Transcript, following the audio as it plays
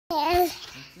Say hi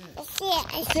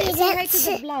to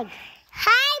the vlog.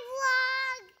 Hi,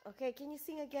 vlog. Okay, can you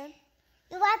sing again?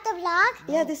 You want the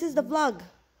vlog? Yeah, this is the vlog.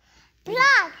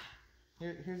 Vlog.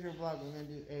 Here's your vlog. We're gonna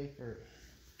do A first.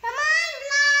 Come on,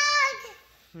 vlog.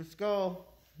 Let's go.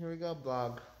 Here we go,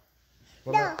 vlog.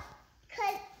 No,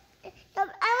 cause I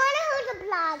want to hold the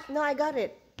vlog. No, I got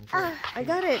it. Okay. I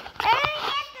got it. I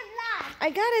get the vlog. I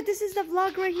got it. This is the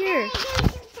vlog right here. I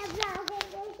get the vlog.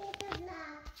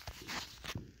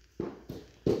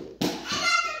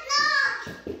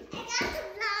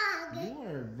 You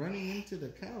are running into the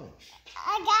couch.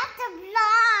 I got the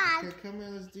vlog. Okay, come here.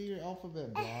 Let's do your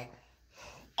alphabet, vlog.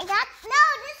 No,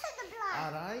 this is the vlog.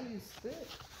 Alright, you spit.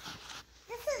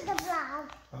 This is the vlog.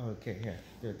 Oh, okay, here.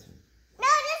 Give it to me. No,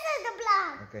 this is the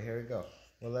vlog. Okay, here we go.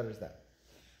 What letter is that?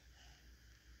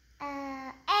 A.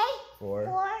 Four.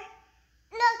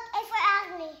 Look, A for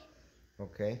ugly.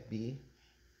 Okay, B.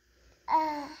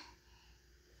 Uh.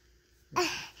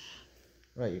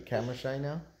 Right, your camera shy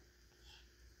now?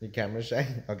 Your camera shy?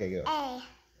 Okay, go. A.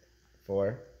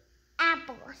 4.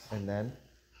 Apples. And then?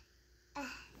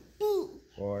 B.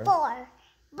 4. Ball.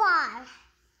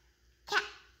 Cat.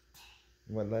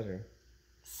 What letter?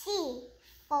 C.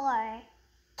 For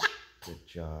cat. Good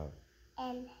job.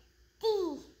 And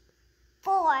D.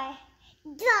 For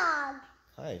dog.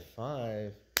 High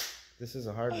five. This is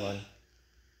a hard one.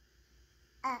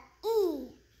 E.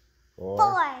 4.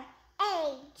 For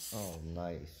eggs. Oh,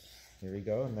 nice. Here we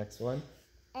go. Next one.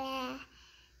 F.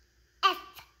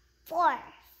 For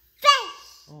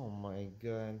fish. Oh my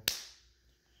god.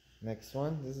 Next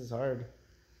one. This is hard.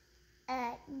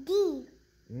 D.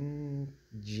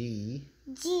 G.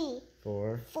 G.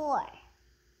 For.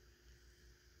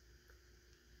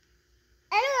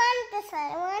 I don't want this one.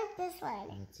 I want this one.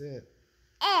 That's it.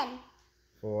 N.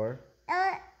 For.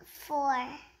 For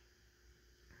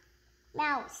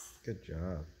mouse. Good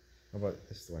job. How about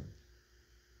this one?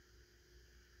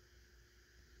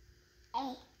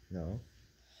 A. No.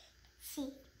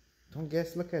 C. Don't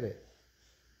guess. Look at it.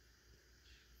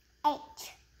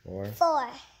 H. 4. For.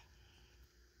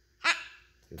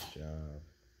 Good job.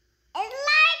 It's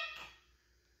like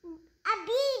a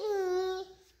baby.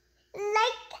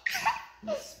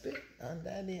 Like. Spit on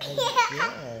daddy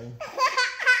again.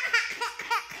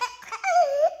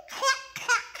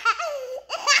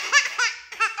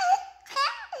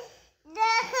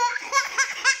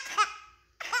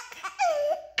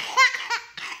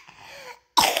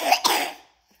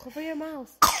 Cover your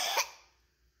mouth.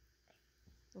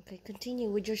 Okay, continue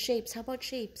with your shapes. How about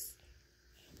shapes?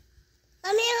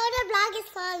 Mommy, how the vlog is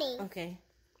falling. Okay.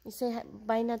 You say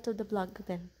bye now to the vlog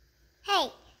then.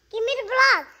 Hey, give me the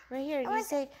vlog. Right here. You I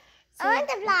say want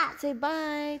the vlog. Say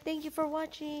bye. Thank you for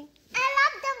watching. I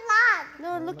love the vlog.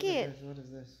 No, look at it. this. What is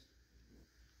this?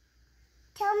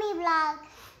 Tell me vlog.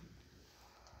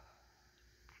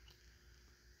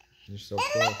 You're so It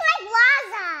close. looks like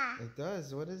Waza. It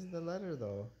does. What is the letter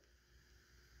though?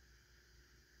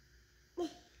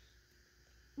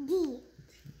 D.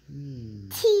 T.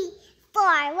 T for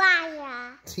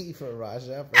Waza. T for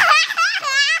Raja.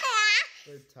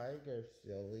 For tiger,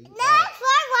 silly. No,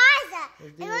 for Waza.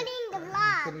 Let's I'm do reading the Can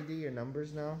vlog. you do your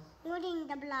numbers now? I'm reading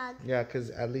the vlog. Yeah, because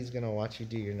Adley's going to watch you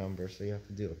do your numbers, so you have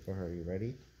to do it for her. You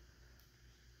ready?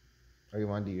 Or you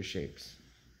want to do your shapes?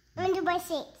 I'm going to do my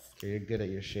shapes. Okay, you're good at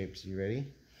your shapes. You ready?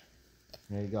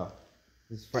 There you go.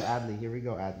 This is for Adley. Here we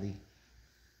go, Adley.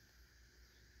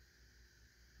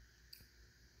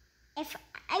 If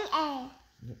I'm A.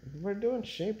 We're doing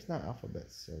shapes, not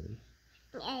alphabets, silly.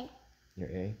 A. You're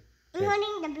A. I'm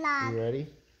reading the You vlog. ready?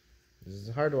 This is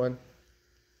a hard one.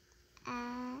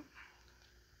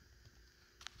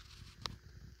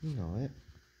 You know it.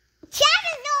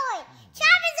 Trapezoid!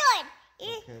 Trapezoid!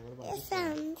 Okay, what about It this one?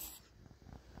 sounds.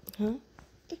 Huh?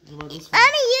 What about this one?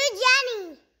 Mommy,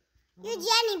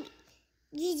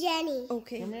 you Jenny.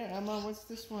 Okay. Come here, Emma. What's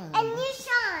this one? And you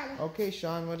Sean. Okay,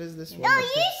 Sean, what is this one? No, you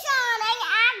Sean. I'm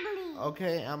ugly.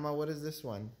 Okay, Emma, what is this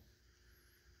one?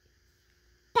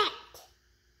 Pet.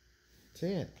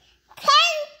 Say it.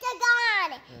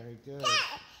 Pentagon. Very good.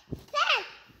 Pen.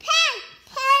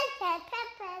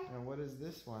 And what is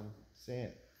this one? Say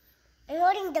it. I'm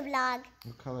holding the vlog.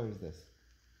 What color is this?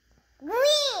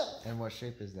 Green. And what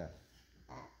shape is that?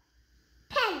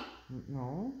 Pen.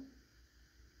 No.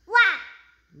 Wow.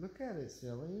 Look at it,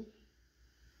 silly.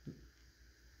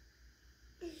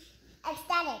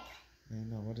 Aesthetic. I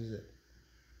know. What is it?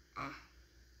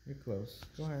 You're close.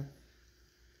 Go ahead.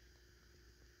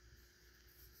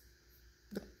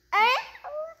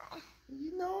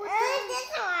 You know it. This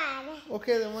one.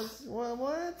 Okay, then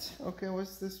what? Okay,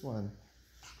 what's this one?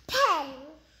 Pen.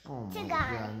 Oh my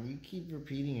Cigar. god, you keep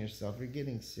repeating yourself. You're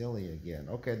getting silly again.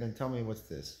 Okay, then tell me what's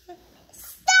this.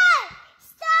 Star!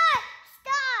 Star!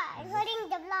 Star! I'm holding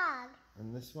the vlog.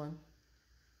 And this one?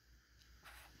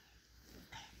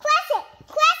 Crescent!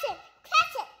 Crescent!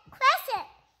 Crescent! Crescent!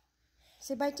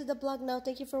 Say bye to the vlog now.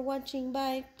 Thank you for watching.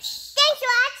 Bye. Thanks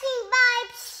for watching.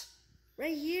 Bye.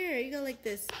 Right here. You go like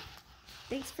this.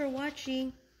 Thanks for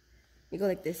watching. You go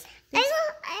like this. I'm Thanks.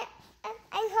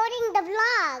 holding the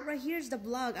vlog. Right here's the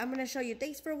vlog. I'm gonna show you.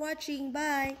 Thanks for watching.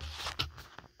 Bye.